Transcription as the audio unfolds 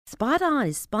Spot On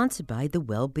is sponsored by the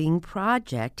Wellbeing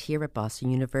Project here at Boston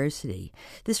University.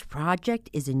 This project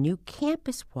is a new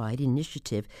campus-wide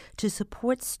initiative to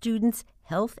support students'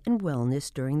 health and wellness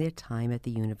during their time at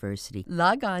the university.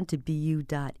 Log on to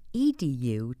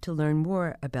bu.edu to learn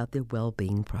more about the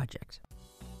Wellbeing Project.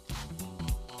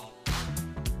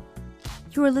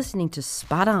 You are listening to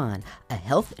Spot On, a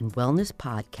health and wellness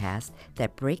podcast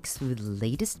that breaks through the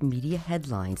latest media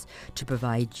headlines to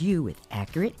provide you with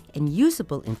accurate and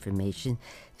usable information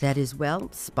that is, well,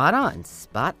 spot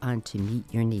on to meet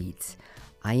your needs.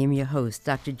 I am your host,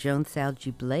 Dr. Joan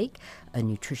Salge Blake, a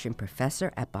nutrition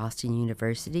professor at Boston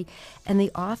University and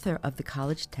the author of the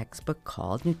college textbook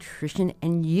called Nutrition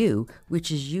and You,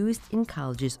 which is used in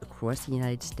colleges across the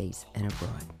United States and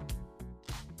abroad.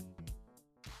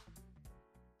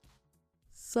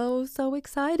 So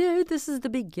excited. This is the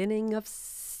beginning of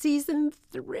season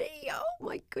 3. Oh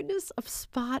my goodness, of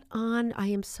Spot On. I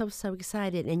am so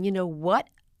excited. And you know what?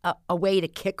 A way to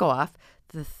kick off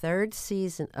the 3rd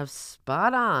season of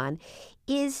Spot On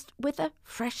is with a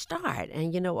fresh start.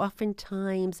 And, you know,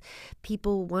 oftentimes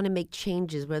people want to make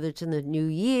changes, whether it's in the new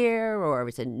year or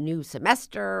it's a new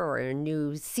semester or a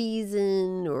new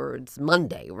season or it's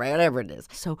Monday, right? Whatever it is.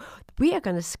 So we are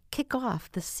going to kick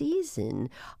off the season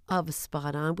of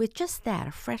Spot On with just that,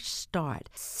 a fresh start.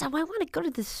 So I want to go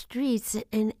to the streets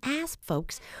and ask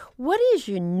folks, what is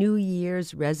your New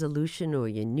Year's resolution or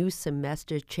your new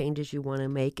semester changes you want to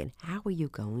make, and how are you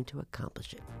going to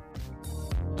accomplish it?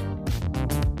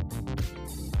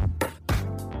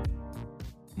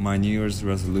 My New Year's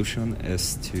resolution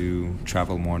is to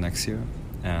travel more next year,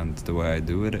 and the way I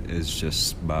do it is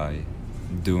just by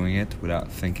doing it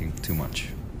without thinking too much.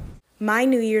 My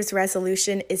New Year's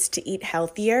resolution is to eat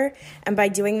healthier, and by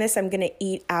doing this, I'm going to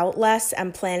eat out less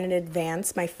and plan in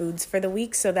advance my foods for the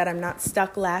week so that I'm not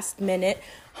stuck last minute,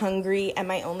 hungry, and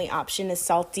my only option is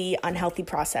salty, unhealthy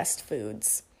processed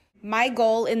foods. My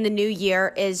goal in the new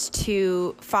year is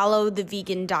to follow the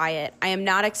vegan diet. I am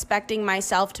not expecting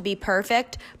myself to be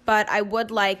perfect, but I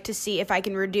would like to see if I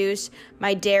can reduce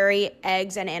my dairy,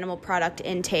 eggs, and animal product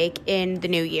intake in the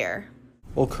new year.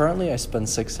 Well, currently I spend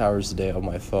 6 hours a day on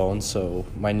my phone, so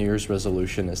my New Year's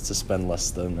resolution is to spend less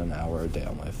than an hour a day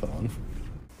on my phone.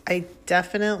 I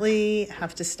definitely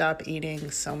have to stop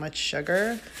eating so much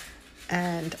sugar,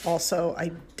 and also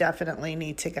I definitely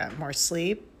need to get more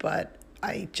sleep, but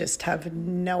I just have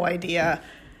no idea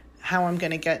how I'm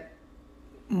going to get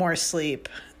more sleep.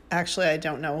 Actually, I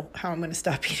don't know how I'm going to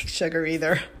stop eating sugar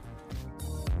either.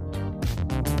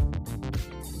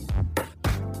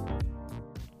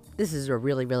 This is a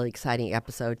really exciting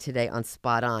episode today on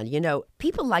Spot On. You know,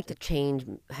 people like to change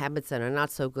habits that are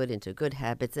not so good into good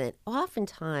habits, and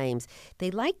oftentimes they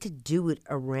like to do it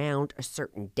around a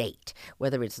certain date,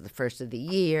 whether it's the first of the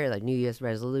year, like New Year's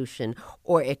resolution,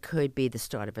 or it could be the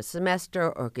start of a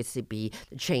semester, or it could be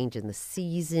the change in the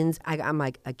seasons. I'm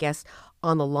like a guest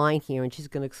on the line here, and she's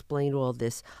going to explain all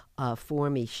this for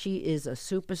me. She is a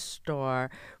superstar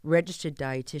registered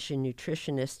dietitian,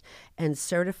 nutritionist, and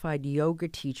certified yoga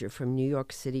teacher from New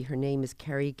York City. Her name is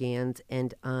Carrie Gans,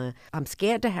 and I'm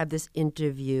scared to have this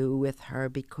interview with her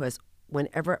because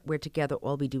whenever we're together,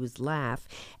 all we do is laugh.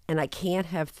 And I can't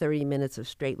have 30 minutes of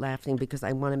straight laughing because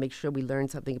I want to make sure we learn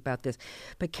something about this.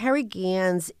 But Carrie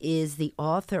Gans is the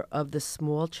author of The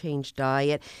Small Change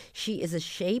Diet. She is a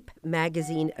Shape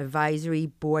Magazine Advisory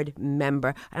Board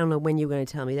member. I don't know when you're going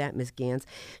to tell me that, Ms. Gans.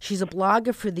 She's a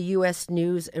blogger for the U.S.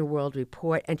 News and World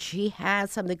Report, and she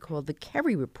has something called the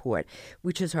Kerry Report,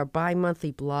 which is her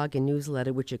bi-monthly blog and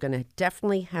newsletter, which you're going to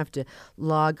definitely have to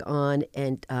log on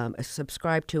and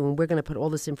subscribe to. And we're going to put all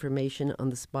this information on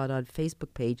the Spot On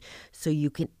Facebook page so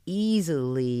you can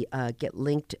easily get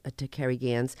linked to Carrie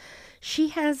Gans. She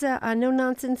has a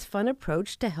no-nonsense, fun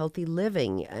approach to healthy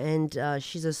living, and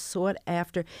she's a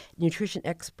sought-after nutrition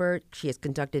expert. She has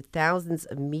conducted thousands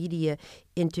of media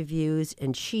interviews,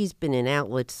 and she's been in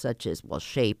outlets such as, well,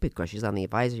 Shape, because she's on the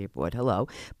advisory board, hello,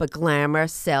 but Glamour,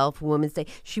 Self, Women's Day.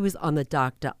 She was on the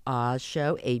Dr. Oz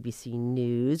show, ABC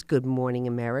News, Good Morning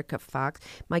America, Fox.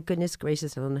 My goodness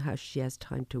gracious, I don't know how she has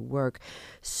time to work.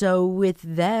 So with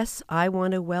this, I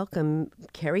want to welcome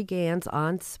Carrie Gans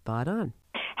on Spot On.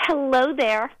 Hello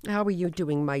there. How are you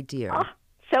doing, my dear? Oh,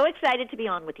 so excited to be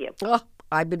on with you. Oh,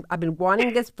 I've been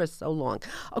wanting this for so long.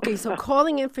 Okay, so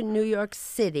calling in from New York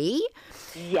City.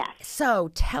 Yes.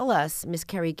 So tell us, Miss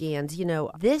Carrie Gans, you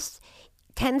know, this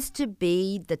tends to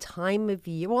be the time of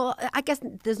year. Well, I guess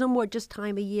there's no more just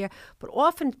time of year, but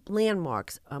often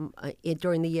landmarks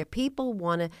during the year. People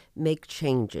want to make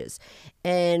changes.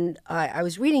 And I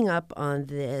was reading up on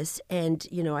this, and,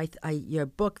 your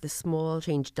book, The Small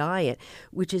Change Diet,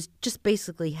 which is just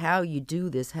basically how you do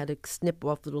this, how to snip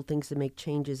off little things to make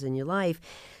changes in your life.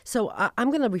 So I'm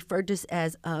going to refer to this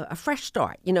as a fresh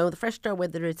start. The fresh start,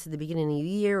 whether it's the beginning of the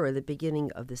year or the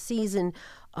beginning of the season,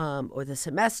 or the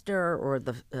semester or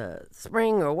the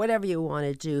spring or whatever you want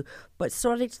to do, but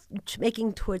sort of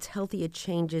making towards healthier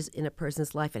changes in a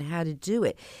person's life and how to do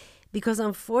it. Because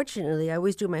unfortunately, I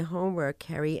always do my homework,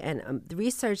 Carrie, and the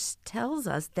research tells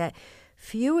us that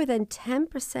fewer than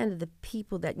 10% of the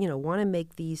people that, want to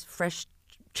make these fresh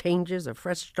changes or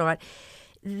fresh start,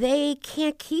 they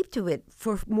can't keep to it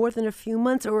for more than a few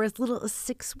months or as little as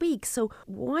 6 weeks. So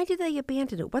why do they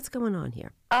abandon it? What's going on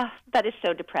here? That is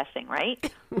so depressing,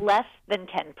 right? Less than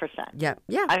 10%.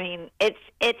 Yeah. I mean, it's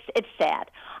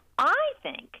sad. I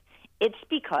think it's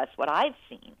because what I've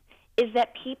seen is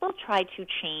that people try to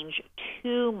change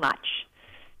too much,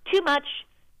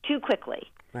 too quickly.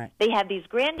 Right. They have these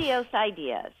grandiose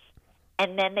ideas,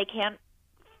 and then they can't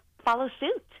follow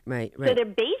suit. Right. So they're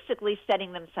basically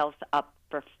setting themselves up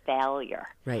for failure.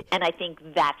 Right. And I think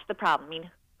that's the problem. I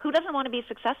mean, who doesn't want to be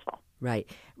successful? Right.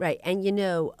 And,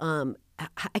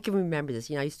 I can remember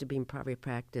this. I used to be in private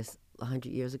practice 100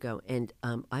 years ago, and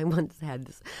I once had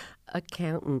this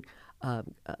accountant,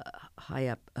 high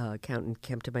up accountant,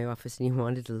 came to my office, and he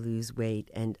wanted to lose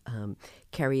weight. And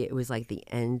Carrie, it was like the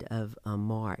end of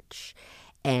March,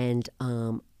 and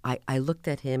I looked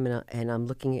at him, and I'm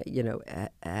looking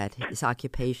at at his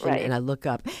occupation, Right. and I look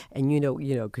up, and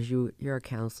because you're a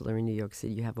counselor in New York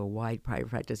City, you have a wide private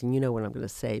practice, and you know what I'm going to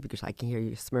say because I can hear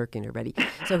you smirking already.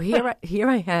 So here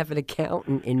I have an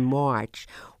accountant in March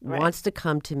wants to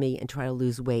come to me and try to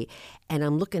lose weight, and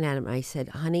I'm looking at him, and I said,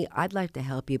 "Honey, I'd like to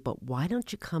help you, but why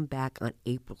don't you come back on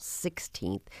April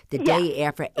 16th, the day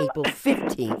after April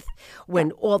 15th,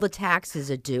 when all the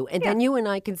taxes are due, and then you and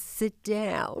I can sit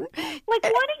down." Like,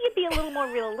 why don't you be a little more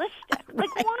realistic?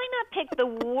 Like, why not pick the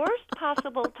worst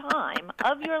possible time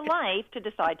of your life to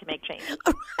decide to make change?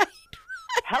 Right.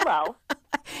 Hello.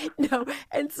 No,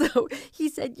 and so he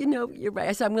said, you're right.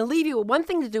 I said, I'm going to leave you with one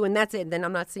thing to do, and that's it. And then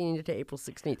I'm not seeing you to April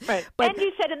 16th. Right. But, and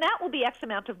you said, and that will be X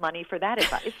amount of money for that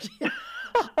advice.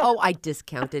 oh, I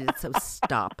discounted it, so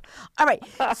stop. All right,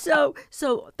 so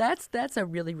that's a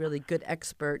really, really good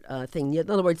expert thing. In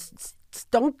other words,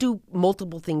 don't do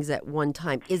multiple things at one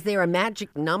time. Is there a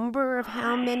magic number of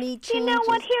how many changes? You know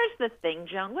what? Here's the thing,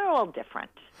 Joan. We're all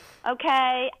different.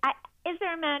 Okay? Is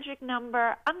there a magic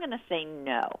number? I'm going to say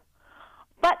no.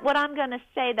 But what I'm going to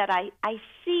say that I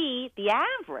see the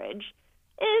average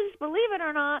is, believe it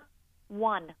or not,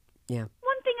 one. Yeah.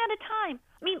 One thing at a time.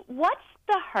 I mean, what's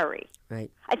the hurry?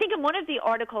 Right. I think in one of the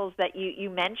articles that you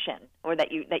mentioned, or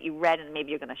that you read and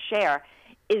maybe you're going to share,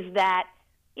 is that,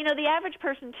 the average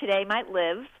person today might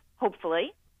live,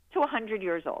 hopefully, to 100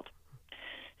 years old.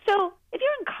 So if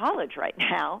you're in college right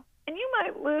now, and you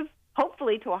might live,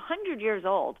 hopefully, to 100 years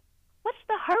old, what's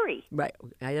the hurry? Right.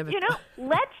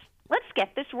 Let's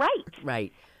get this right.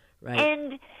 Right.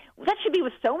 And that should be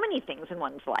with so many things in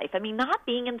one's life. I mean, not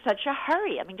being in such a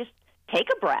hurry. I mean, just take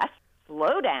a breath,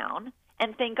 slow down,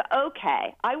 and think,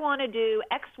 okay, I want to do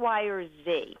X, Y, or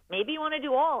Z. Maybe you want to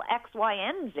do all X, Y,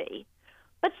 and Z,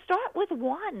 but start with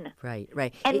one. Right.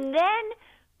 And then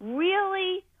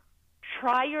really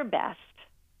try your best.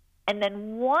 And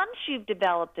then once you've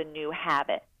developed a new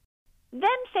habit, then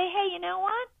say, hey, you know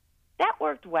what? That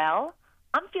worked well.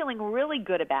 I'm feeling really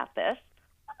good about this.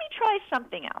 Let me try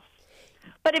something else.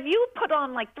 But if you put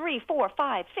on like 3, 4,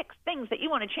 5, 6 things that you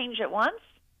want to change at once,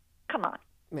 come on.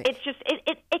 Right. It's just,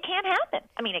 it can't happen.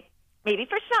 I mean, maybe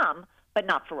for some, but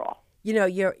not for all.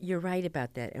 You're right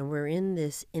about that, and we're in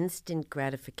this instant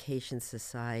gratification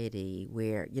society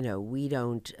where we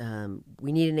don't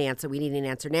we need an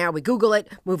answer now. We Google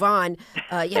it, move on.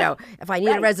 If I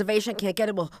need a reservation, can't get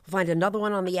it, we'll find another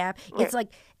one on the app. It's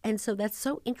like, and so that's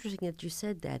so interesting that you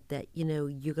said that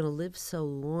you're going to live so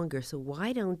longer. So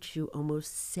why don't you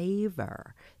almost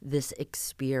savor this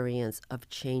experience of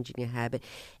changing a habit?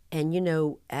 And,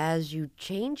 as you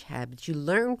change habits, you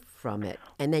learn from it.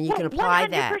 And then you can apply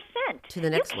 100%. that to the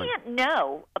next one. You can't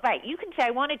know. Right. You can say,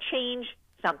 I want to change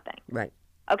something. Right.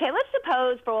 Okay, let's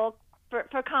suppose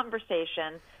for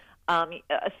conversation,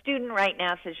 a student right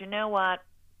now says, you know what?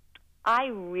 I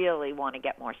really want to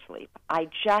get more sleep. I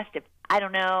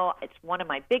don't know, it's one of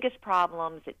my biggest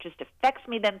problems. It just affects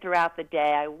me then throughout the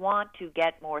day. I want to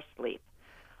get more sleep.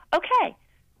 Okay,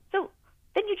 so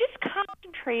then you just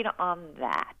concentrate on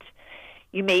that.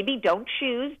 You maybe don't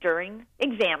choose during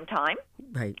exam time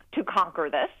Right. to conquer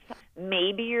this.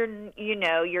 Maybe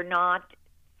you're not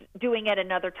doing it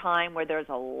another time where there's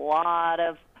a lot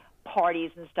of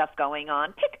parties and stuff going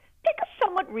on. Pick a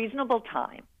somewhat reasonable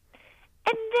time.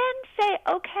 And then say,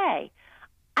 okay,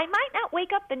 I might not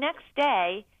wake up the next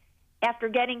day after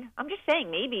getting, I'm just saying,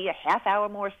 maybe a half hour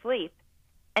more sleep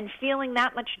and feeling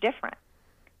that much different.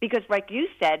 Because like you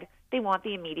said, they want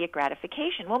the immediate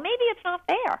gratification. Well, maybe it's not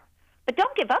there. But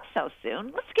don't give up so soon.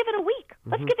 Let's give it a week.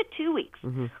 Let's give it 2 weeks.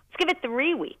 Let's give it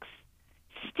 3 weeks.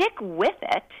 Stick with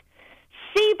it.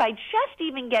 See by just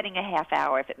even getting a half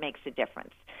hour if it makes a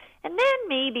difference. And then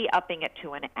maybe upping it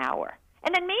to an hour.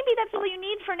 And then maybe that's all you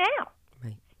need for now.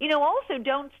 Right. Also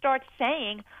don't start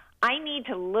saying, I need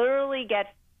to literally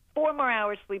get 4 more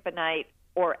hours sleep a night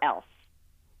or else.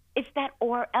 It's that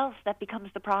or else that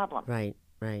becomes the problem. Right.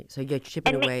 So you're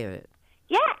chipping away at it.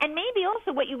 Yeah, and maybe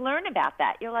also what you learn about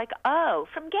that, you're like, oh,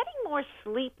 from getting more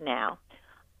sleep now,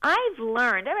 I've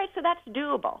learned, all right, so that's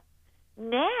doable.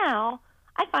 Now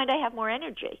I find I have more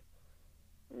energy.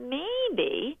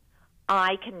 Maybe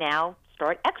I can now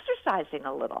start exercising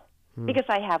a little because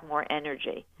I have more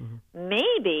energy.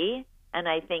 Maybe, and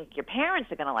I think your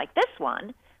parents are going to like this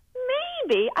one,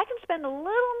 maybe I can spend a little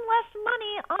less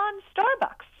money on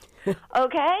Starbucks,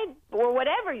 okay, or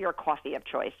whatever your coffee of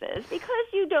choice is, because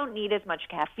you don't need as much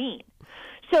caffeine.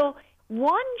 So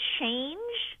one change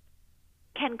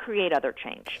can create other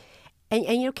change.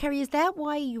 And Carrie, is that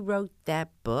why you wrote that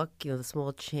book, The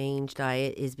Small Change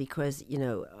Diet, is because,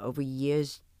 over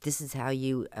years, this is how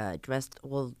you addressed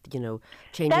all,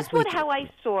 changes? That's how I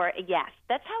saw it, yes.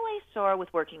 That's how I saw it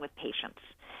with working with patients.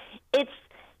 It's,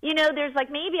 there's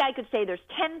maybe I could say there's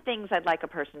 10 things I'd like a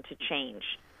person to change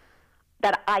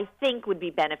that I think would be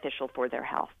beneficial for their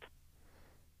health.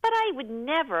 But I would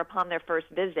never, upon their first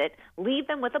visit, leave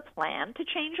them with a plan to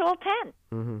change all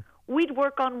 10. We'd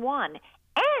work on one.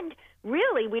 And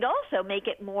really, we'd also make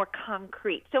it more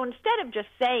concrete. So instead of just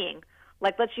saying,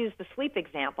 let's use the sleep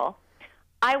example,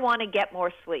 I want to get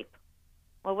more sleep.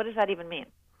 Well, what does that even mean?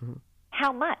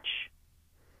 How much?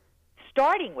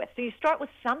 Starting with. So you start with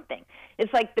something.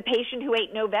 It's like the patient who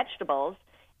ate no vegetables,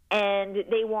 and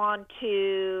they want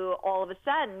to, all of a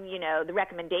sudden, the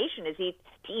recommendation is to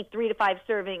eat 3 to 5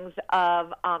 servings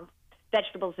of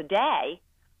vegetables a day.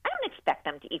 I don't expect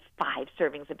them to eat 5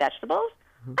 servings of vegetables.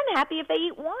 I'm happy if they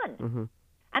eat 1. And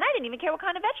I didn't even care what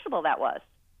kind of vegetable that was.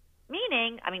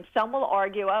 Meaning, some will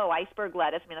argue, iceberg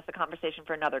lettuce. That's a conversation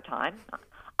for another time.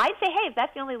 I'd say, hey, if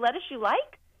that's the only lettuce you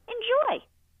like, enjoy.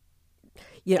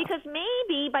 Yeah. Because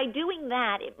maybe by doing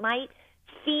that, it might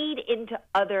feed into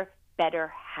other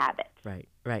better habits. Right.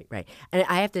 And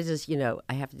I have to just,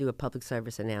 I have to do a public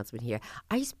service announcement here.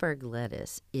 Iceberg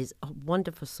lettuce is a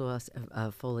wonderful source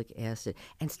of folic acid.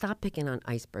 And stop picking on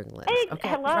iceberg lettuce. Hey, okay?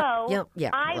 hello. Yeah.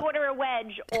 I order a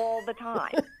wedge all the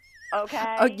time.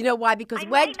 Okay. Oh, you know why? Because I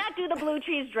wedge. might not do the blue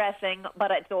cheese dressing, but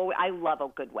I love a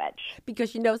good wedge.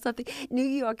 Because you know something, New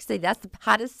York City, that's the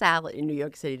hottest salad in New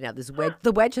York City now. This wedge,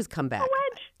 the wedge has come back.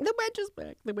 The wedge is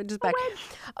back. The wedge is back.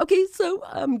 Okay, so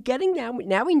getting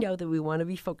now we know that we want to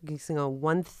be focusing on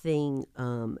one thing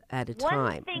at a time.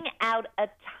 One thing at a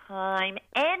time,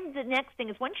 and the next thing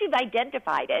is once you've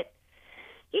identified it,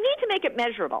 you need to make it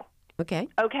measurable. Okay.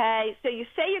 Okay, so you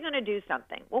say you're going to do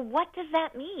something. Well, what does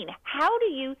that mean? How do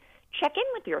you check in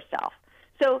with yourself?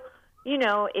 So,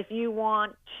 if you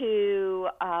want to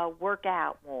work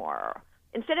out more,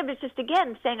 instead of just,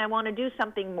 again, saying I want to do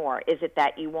something more, is it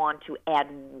that you want to add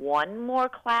one more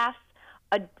class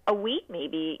a week,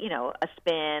 maybe, a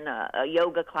spin, a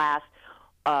yoga class,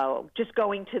 just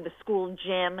going to the school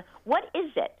gym? What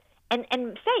is it? And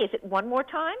say, is it one more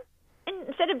time? And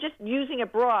instead of just using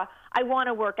it broad, I want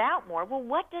to work out more. Well,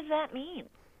 what does that mean?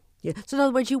 Yeah. So in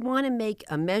other words, you want to make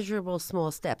a measurable small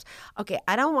steps. Okay,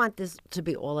 I don't want this to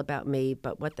be all about me,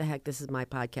 but what the heck, this is my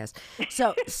podcast.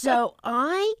 So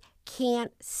I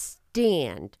can't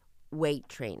stand weight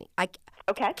training.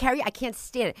 Okay. Carrie, I can't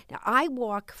stand it. Now, I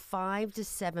walk 5 to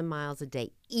 7 miles a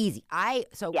day, easy. Yes.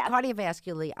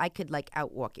 Cardiovascularly, I could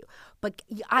outwalk you. But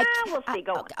we'll see.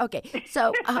 Go on. Okay,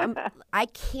 so I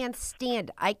can't stand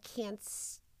it. I can't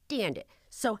stand it.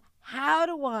 So how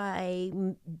do I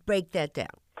break that down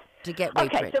to get weight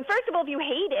training? Okay, so first of all, if you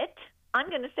hate it, I'm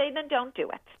going to say then don't do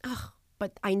it. Oh,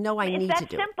 but I know I need to do it.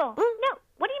 It's that simple. No.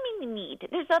 What do you mean you need?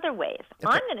 There's other ways.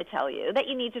 Okay. I'm going to tell you that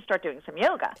you need to start doing some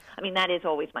yoga. That is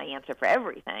always my answer for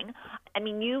everything.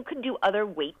 You can do other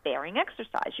weight-bearing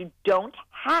exercise. You don't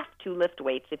have to lift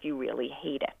weights if you really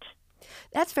hate it.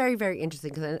 That's very, very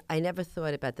interesting because I never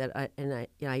thought about that.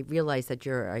 I realize that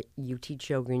you teach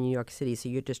yoga in New York City, so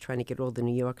you're just trying to get all the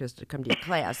New Yorkers to come to your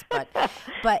class.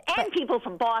 But people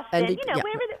from Boston, wherever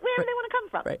they want to come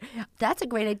from. Right. That's a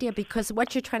great idea because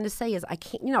what you're trying to say is I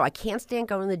can't stand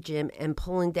going to the gym and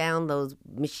pulling down those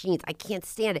machines. I can't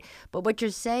stand it. But what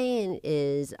you're saying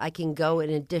is I can go in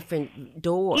a different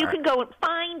door. You can go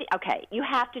and you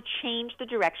have to change the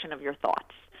direction of your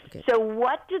thoughts. Okay. So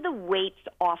what do the weights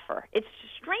offer? It's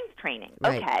strength training.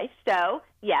 Right. Okay, so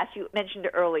yes, you mentioned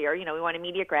it earlier, we want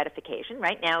immediate gratification.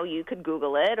 Right now you could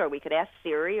Google it or we could ask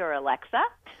Siri or Alexa,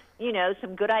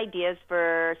 some good ideas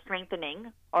for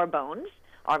strengthening our bones,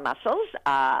 our muscles.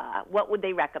 What would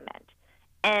they recommend?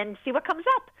 And see what comes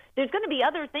up. There's going to be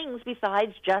other things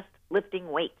besides just lifting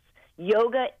weights.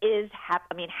 Yoga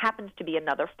happens to be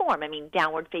another form.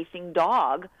 Downward facing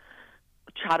dog,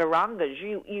 chaturangas,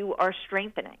 you are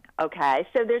strengthening, okay?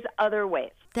 So there's other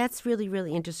ways. That's really,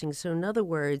 really interesting. So in other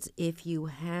words, if you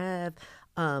have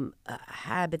a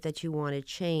habit that you want to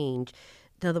change,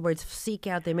 in other words, seek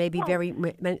out, there may be a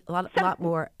lot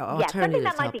more alternatives. Yeah, something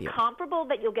that might be you. comparable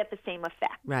that you'll get the same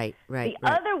effect. Right. The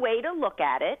other way to look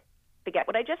at it, forget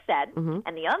what I just said,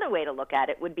 and the other way to look at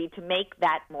it would be to make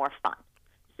that more fun.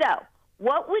 So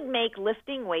what would make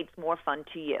lifting weights more fun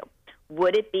to you?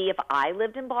 Would it be if I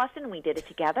lived in Boston and we did it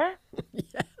together?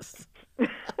 Yes.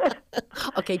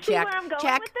 Okay, check. See where I'm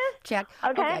going with this? Check.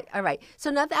 Okay. All right. So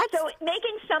now that's... So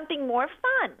making something more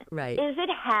fun. Right. Is it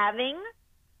having,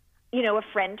 a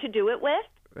friend to do it with?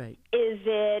 Right. Is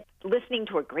it listening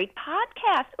to a great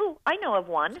podcast? Oh, I know of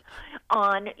one.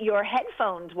 On your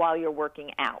headphones while you're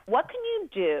working out. What can you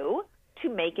do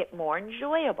to make it more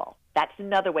enjoyable? That's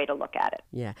another way to look at it.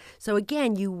 Yeah. So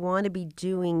again, you want to be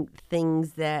doing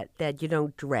things that you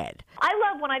don't dread. I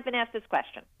love when I've been asked this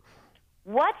question.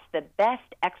 What's the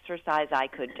best exercise I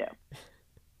could do?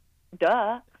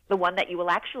 Duh. The one that you will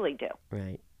actually do.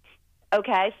 Right.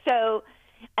 Okay. So,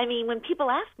 when people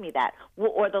ask me that,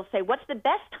 or they'll say, what's the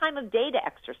best time of day to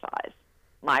exercise?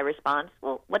 My response,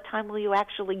 well, what time will you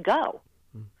actually go?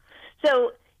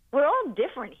 So we're all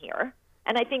different here.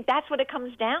 And I think that's what it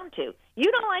comes down to.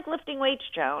 You don't like lifting weights,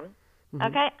 Joan.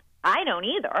 Okay? I don't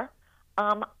either.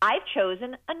 I've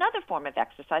chosen another form of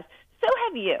exercise. So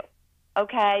have you.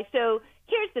 Okay? So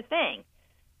here's the thing.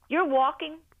 You're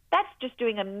walking. That's just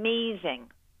doing amazing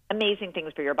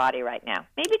things for your body right now.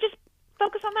 Maybe just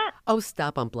focus on that. Oh,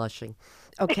 stop. I'm blushing.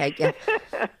 Okay. Yeah.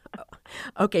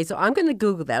 Okay, so I'm going to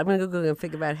Google that. I'm going to Google and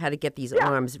figure out how to get these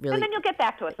arms really. And then you'll get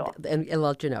back to us all. And I'll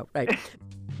let you know. Right.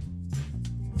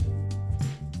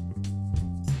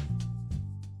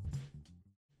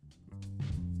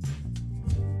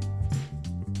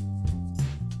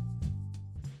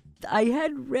 I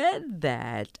had read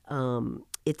that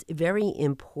it's very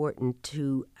important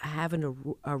to have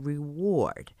a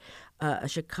reward. A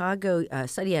Chicago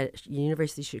study at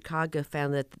University of Chicago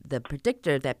found that the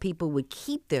predictor that people would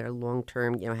keep their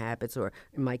long-term habits, or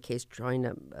in my case, trying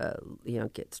to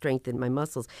strengthen my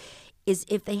muscles, is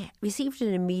if they received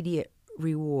an immediate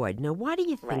reward. Now, why do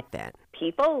you think that?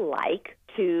 People like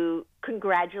to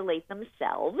congratulate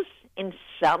themselves in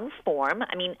some form.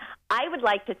 I would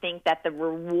like to think that the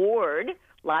reward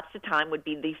lots of time would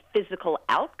be the physical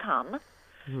outcome.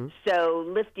 So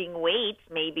lifting weights,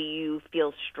 maybe you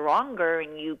feel stronger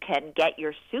and you can get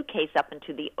your suitcase up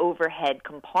into the overhead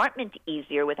compartment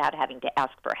easier without having to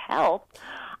ask for help.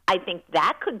 I think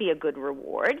that could be a good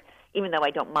reward, even though I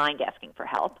don't mind asking for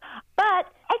help. But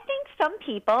I think some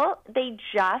people, they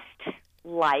just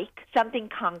like something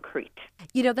concrete.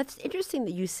 That's interesting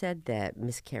that you said that,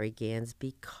 Miss Carrie Gans,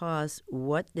 because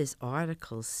what this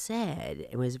article said,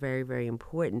 and was very, very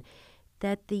important,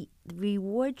 that the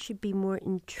reward should be more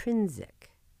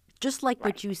intrinsic. Just like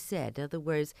what you said. In other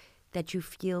words, that you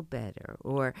feel better.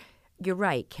 Or, you're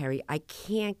right, Carrie, I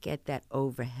can't get that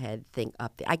overhead thing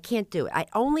up there. I can't do it.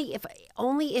 Only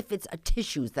if it's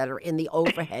tissues that are in the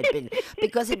overhead bin.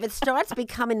 Because if it starts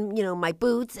becoming, my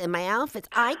boots and my outfits,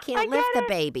 I can't lift the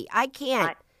baby. I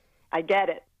can't. I get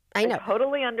it. I know. I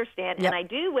totally understand. Yep. And I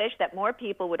do wish that more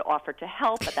people would offer to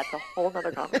help, but that's a whole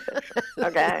other conversation.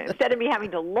 Okay? Instead of me having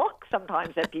to look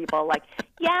sometimes at people like,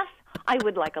 yes, I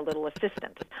would like a little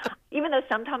assistance. Even though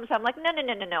sometimes I'm like,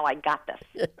 no, I got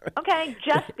this. Okay?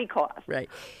 Just because. Right.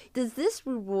 Does this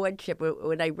reward chip,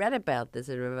 when I read about this,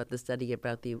 I read about the study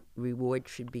about the reward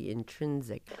should be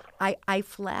intrinsic, I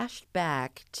flashed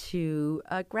back to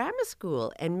grammar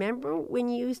school. And remember when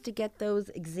you used to get those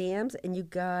exams and you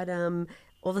got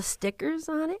all the stickers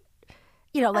on it?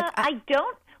 I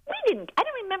don't. I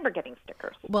don't remember getting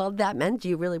stickers. Well, that meant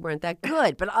you really weren't that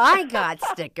good. But I got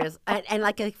stickers, and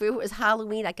like if it was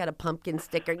Halloween, I got a pumpkin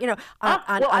sticker. You know,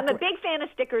 I'm a big fan of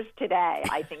stickers today.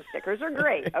 I think stickers are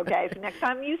great. Okay, so next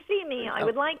time you see me, I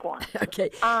would like one. Okay.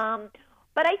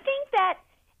 But I think that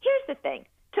here's the thing: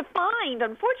 to find,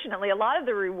 unfortunately, a lot of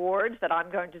the rewards that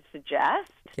I'm going to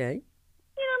suggest, Okay.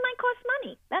 it might cost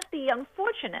money. That's the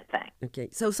unfortunate thing. Okay.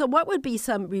 So what would be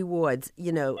some rewards?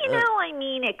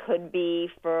 It could be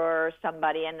for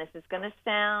somebody, and this is going to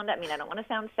sound, I don't want to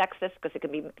sound sexist because it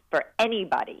could be for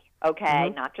anybody, okay?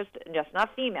 Not just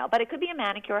not female, but it could be a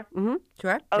manicure. Mm-hmm.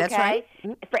 Sure. Okay? That's right.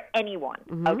 For anyone,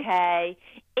 okay?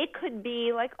 It could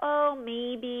be like,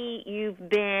 maybe you've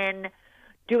been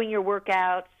doing your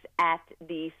workouts at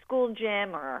the school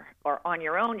gym or on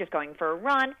your own, just going for a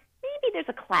run. Maybe there's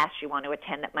a class you want to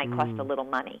attend that might cost a little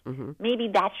money. Maybe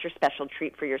that's your special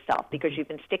treat for yourself because you've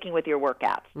been sticking with your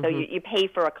workouts. So you pay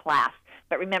for a class,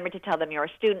 but remember to tell them you're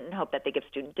a student and hope that they give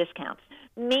student discounts.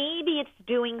 Maybe it's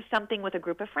doing something with a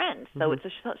group of friends. So it's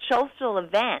a social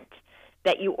event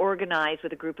that you organize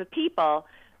with a group of people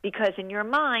because in your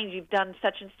mind you've done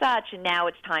such and such, and now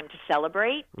it's time to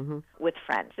celebrate with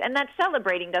friends. And that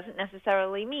celebrating doesn't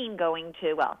necessarily mean going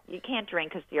to, you can't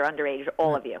drink because you're underage,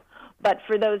 all of you. But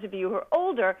for those of you who are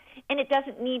older, and it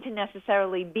doesn't need to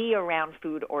necessarily be around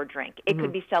food or drink. It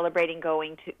could be celebrating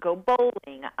going to go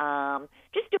bowling,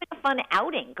 just doing a fun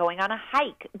outing, going on a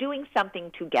hike, doing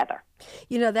something together.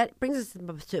 That brings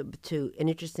us to an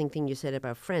interesting thing you said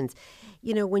about friends.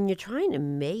 When you're trying to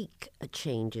make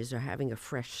changes or having a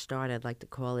fresh start, I'd like to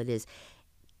call it, is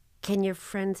can your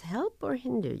friends help or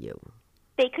hinder you?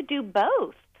 They could do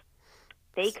both.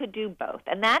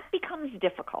 And that becomes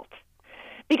difficult.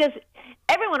 Because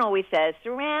everyone always says,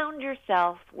 surround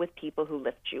yourself with people who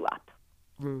lift you up.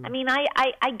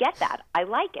 I get that. I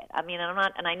like it.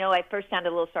 And I know I first sounded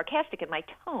a little sarcastic in my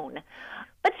tone,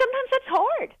 but sometimes that's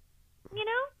hard.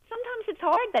 Sometimes it's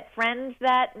hard that friends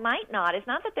that might not, it's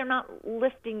not that they're not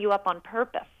lifting you up on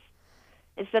purpose.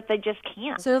 It's that they just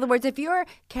can't. So in other words, if you're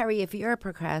a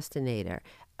procrastinator,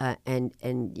 and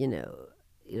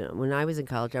when I was in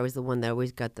college, I was the one that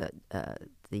always got the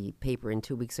paper in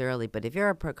 2 weeks early. But if you're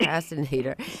a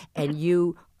procrastinator and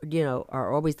you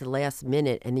are always the last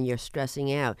minute and then you're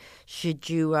stressing out, should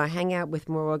you hang out with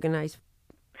more organized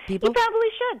people? You probably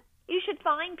should. You should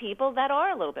find people that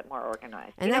are a little bit more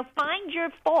organized. And find your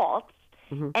faults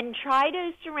and try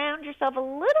to surround yourself a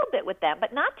little bit with them,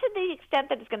 but not to the extent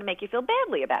that it's going to make you feel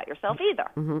badly about yourself either.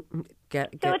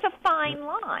 So it's a fine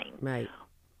line. Right.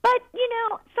 But,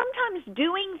 sometimes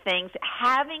doing things,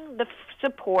 having the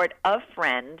support of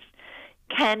friends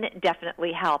can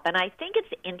definitely help. And I think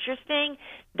it's interesting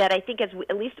that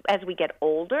at least as we get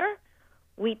older,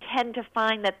 we tend to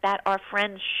find that our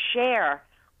friends share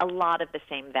a lot of the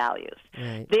same values.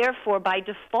 Right. Therefore, by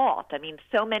default,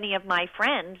 so many of my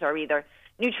friends are either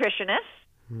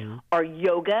nutritionists or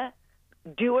yoga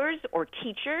doers or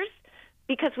teachers,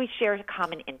 because we share a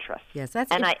common interest. Yes,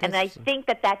 that's and I think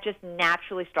that just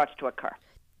naturally starts to occur.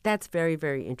 That's very,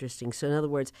 very interesting. So in other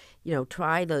words,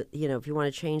 try if you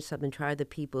want to change something, try the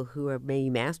people who have maybe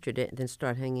mastered it and then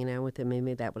start hanging out with them.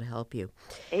 Maybe that would help you.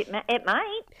 It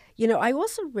might. I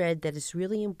also read that it's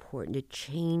really important to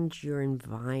change your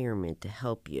environment to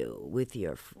help you with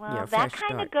your fresh start. That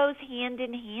kind of goes hand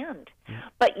in hand.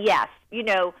 But yes,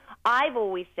 I've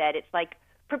always said it's like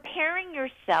preparing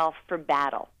yourself for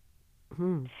battle.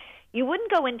 You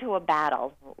wouldn't go into a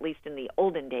battle, at least in the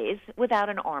olden days, without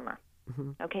an armor.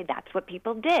 Okay, that's what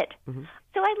people did.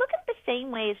 So I look at the same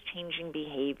way as changing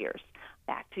behaviors.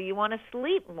 Back to you want to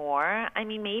sleep more.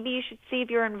 Maybe you should see if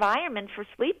your environment for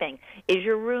sleeping. Is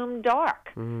your room dark?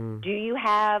 Do you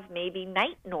have maybe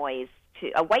white noise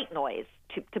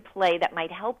to play that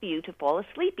might help you to fall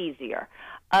asleep easier?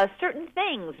 Certain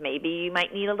things, maybe you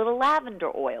might need a little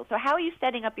lavender oil. So how are you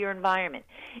setting up your environment?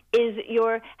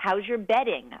 How's your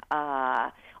bedding?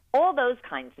 All those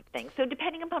kinds of things. So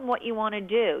depending upon what you want to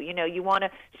do, you want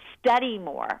to study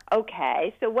more.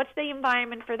 Okay, so what's the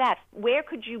environment for that? Where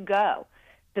could you go?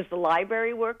 Does the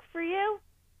library work for you?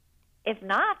 If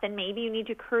not, then maybe you need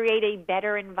to create a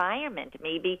better environment.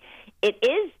 Maybe it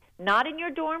is not in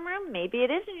your dorm room. Maybe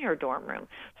it is in your dorm room.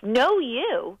 Know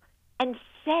you and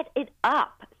set it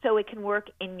up so it can work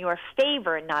in your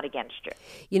favor and not against you.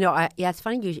 It's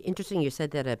funny. Interesting you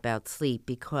said that about sleep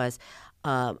because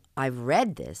I've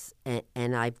read this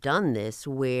and I've done this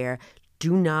where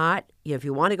do not, if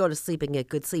you want to go to sleep and get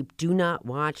good sleep, do not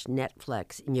watch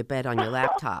Netflix in your bed on your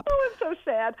laptop. Oh, I'm so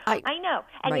sad. I know.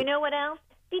 And right. You know what else?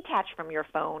 detach from your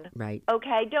phone. Right.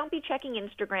 Okay? Don't be checking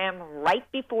Instagram right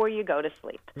before you go to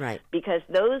sleep. Right. Because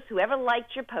whoever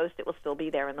liked your post, it will still be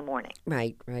there in the morning.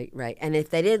 Right. And if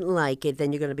they didn't like it,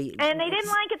 then you're going to be... And they didn't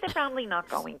like it, they're probably not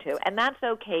going to. And that's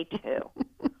okay, too.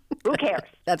 Who cares?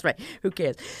 That's right. Who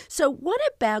cares? So what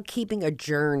about keeping a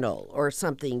journal or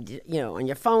something, on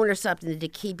your phone or something to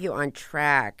keep you on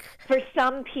track? For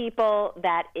some people,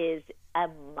 that is a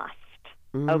must.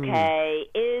 Okay?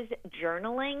 Is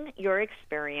journaling your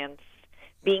experience,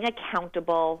 being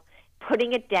accountable,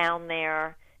 putting it down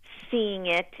there, seeing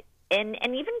it, and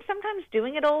even sometimes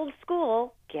doing it old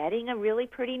school, getting a really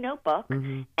pretty notebook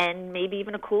and maybe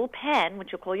even a cool pen, which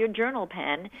you'll call your journal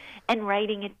pen, and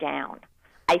writing it down.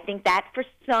 I think that for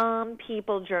some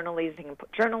people,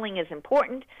 journaling is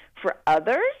important. For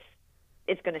others,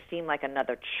 it's going to seem like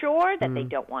another chore that they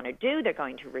don't want to do. They're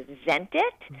going to resent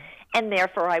it. And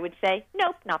therefore, I would say,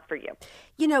 nope, not for you.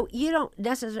 You don't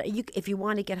necessarily, if you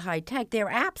want to get high tech, there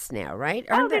are apps now, right?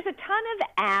 There's a ton of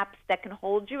apps that can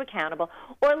hold you accountable.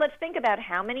 Or let's think about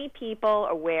how many people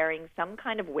are wearing some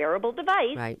kind of wearable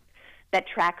device that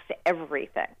tracks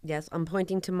everything. Yes, I'm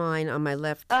pointing to mine on my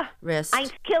left wrist. I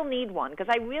still need one because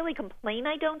I really complain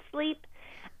I don't sleep,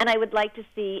 and I would like to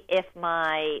see if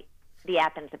the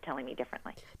app ends up telling me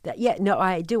differently.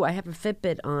 I do. I have a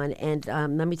Fitbit on, and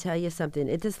let me tell you something.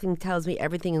 This thing tells me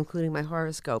everything, including my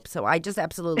horoscope. So I just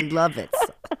absolutely love it.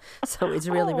 So it's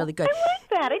really, really good. I like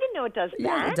that. I didn't know it does that.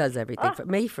 Yeah, it does everything.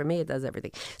 For me, it does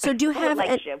everything. So do you have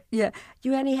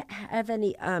have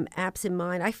any apps in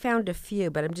mind? I found a few,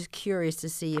 but I'm just curious to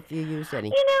see if you use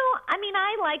any.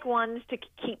 I like ones to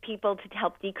keep people to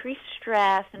help decrease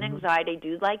stress and anxiety. I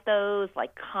do like those,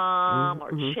 like Calm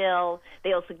or Chill.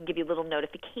 They also can give you little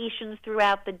notifications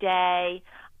throughout the day.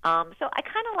 So I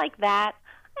kind of like that.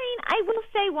 I will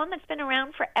say one that's been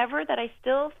around forever that I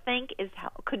still think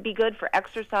could be good for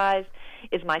exercise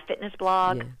is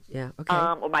MyFitnessPal. Yeah, okay.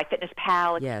 Or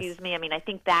MyFitnessPal, excuse me. I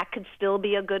think that could still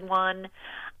be a good one.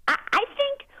 I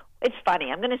think it's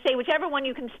funny. I'm going to say whichever one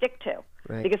you can stick to.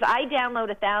 Right. Because I download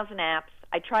 1,000 apps.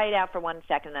 I try it out for 1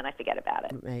 second, then I forget about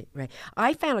it. Right.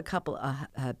 I found a couple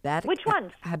Which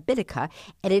ones? Habitica,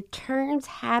 and it turns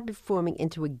habit forming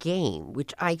into a game,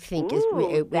 which I think is...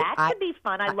 that could be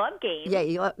fun. I love games.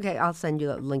 Yeah, okay, I'll send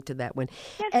you a link to that one.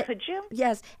 Yes, could you?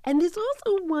 Yes, and there's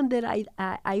also one that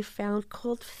I found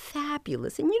called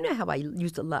Fabulous, and you know how I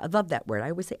love that word.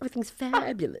 I always say everything's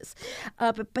fabulous.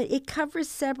 But it covers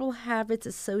several habits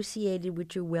associated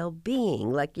with your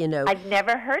well-being, like, I've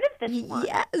never heard of this one.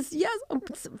 Yes.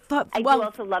 I do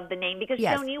also love the name because,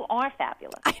 Joan, you are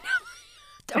fabulous. I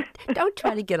know. Don't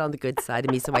try to get on the good side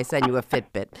of me, so I send you a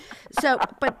Fitbit. So,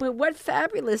 but what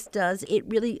Fabulous does,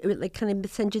 it kind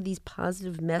of sends you these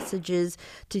positive messages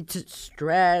to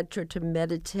stretch or to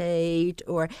meditate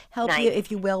or help you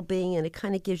if you're well-being, and it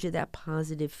kind of gives you that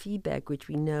positive feedback, which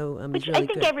we know which is really I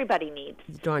think good. Everybody needs.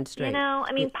 Darn straight.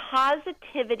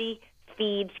 Positivity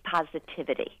feeds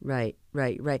positivity. Right.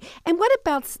 And what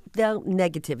about the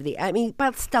negativity?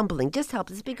 About stumbling. Just help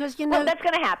us because, Well, that's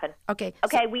going to happen. Okay.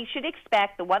 We should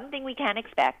expect, the one thing we can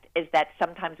expect is that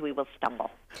sometimes we will stumble.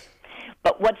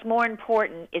 But what's more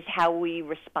important is how we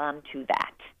respond to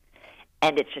that.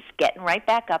 And it's just getting right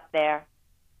back up there,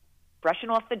 brushing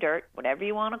off the dirt, whatever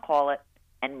you want to call it,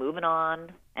 and moving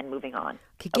on and moving on.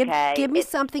 Give me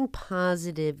something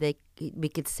positive that we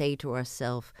could say to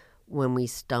ourselves when we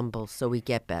stumble so we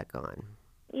get back on.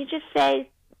 You just say,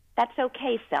 that's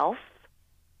okay, self.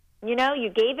 You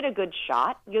gave it a good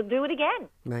shot. You'll do it again.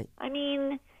 Right.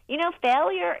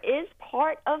 Failure is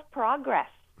part of progress.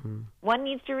 One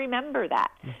needs to remember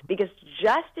that because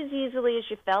just as easily as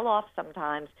you fell off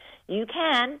sometimes, you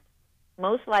can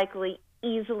most likely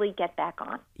easily get back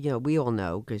on. We all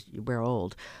know because we're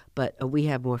old, but we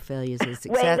have more failures than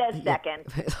success. Wait a second.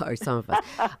 Or some of us.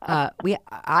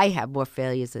 I have more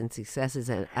failures than successes,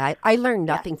 and I learned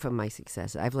nothing from my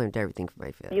successes. I've learned everything from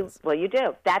my failures. You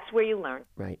do. That's where you learn.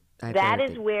 Right. That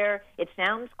is where it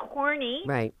sounds corny.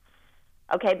 Right.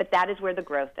 Okay, but that is where the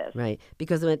growth is. Right.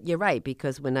 Because you're right.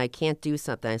 Because when I can't do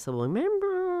something, I say, well,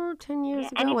 remember 10 years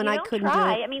ago when I couldn't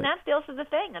try, do it. That's also the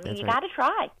thing. You right. got to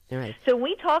try. Right. So when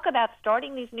we talk about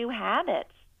starting these new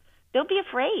habits, don't be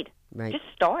afraid. Right. Just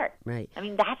start. Right.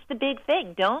 That's the big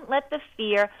thing. Don't let the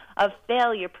fear of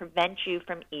failure prevent you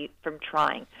from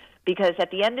trying. Because at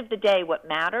the end of the day, what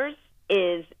matters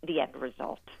is the end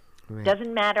result. Right.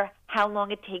 Doesn't matter how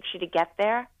long it takes you to get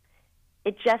there.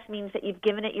 It just means that you've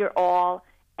given it your all,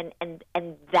 and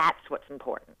that's what's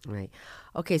important. Right.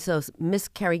 Okay, so Miss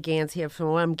Carrie Gans here, from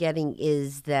what I'm getting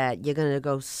is that you're going to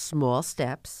go small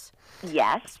steps.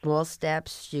 Yes. Small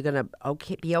steps. You're going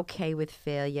to be okay with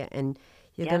failure, and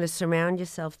You're going to surround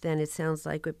yourself then, it sounds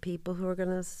like, with people who are going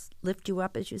to lift you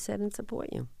up, as you said, and support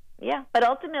you. Yeah, but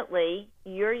ultimately,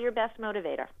 you're your best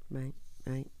motivator. Right.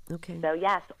 Okay. So,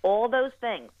 yes, all those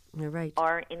things Right.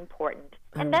 are important.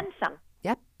 And then some.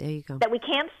 Yep, there you go. That we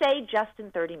can't say just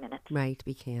in 30 minutes. Right,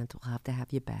 we can't. We'll have to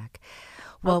have you back.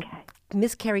 Well, Okay.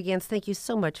 Miss Kerry Gans, thank you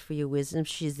so much for your wisdom.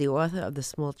 She's the author of The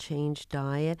Small Change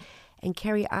Diet. And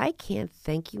Kerry, I can't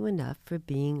thank you enough for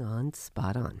being on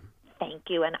Spot On. Thank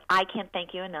you, and I can't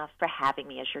thank you enough for having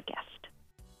me as your guest.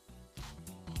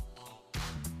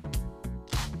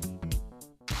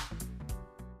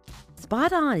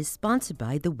 Spot On is sponsored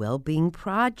by the Wellbeing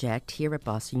Project here at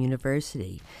Boston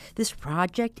University. This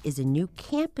project is a new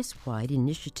campus-wide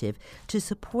initiative to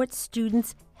support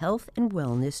students' health and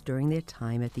wellness during their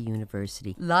time at the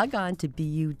university. Log on to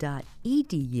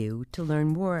bu.edu to learn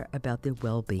more about the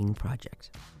Wellbeing Project.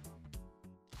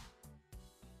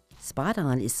 Spot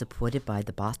On is supported by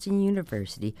the Boston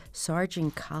University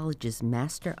Sargent College's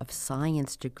Master of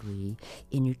Science degree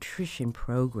in Nutrition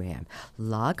program.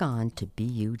 Log on to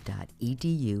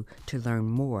bu.edu to learn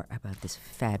more about this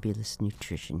fabulous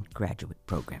nutrition graduate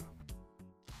program.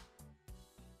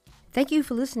 Thank you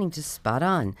for listening to Spot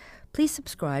On. Please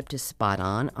subscribe to Spot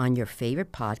On your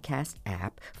favorite podcast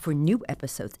app for new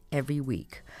episodes every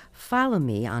week. Follow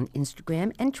me on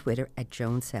Instagram and Twitter at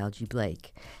Joan Salge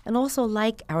Blake. And also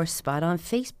like our Spot On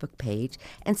Facebook page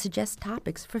and suggest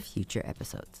topics for future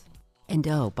episodes. And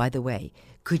oh, by the way,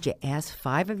 could you ask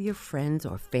 5 of your friends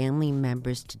or family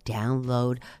members to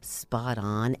download Spot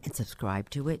On and subscribe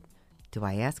to it? Do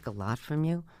I ask a lot from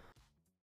you?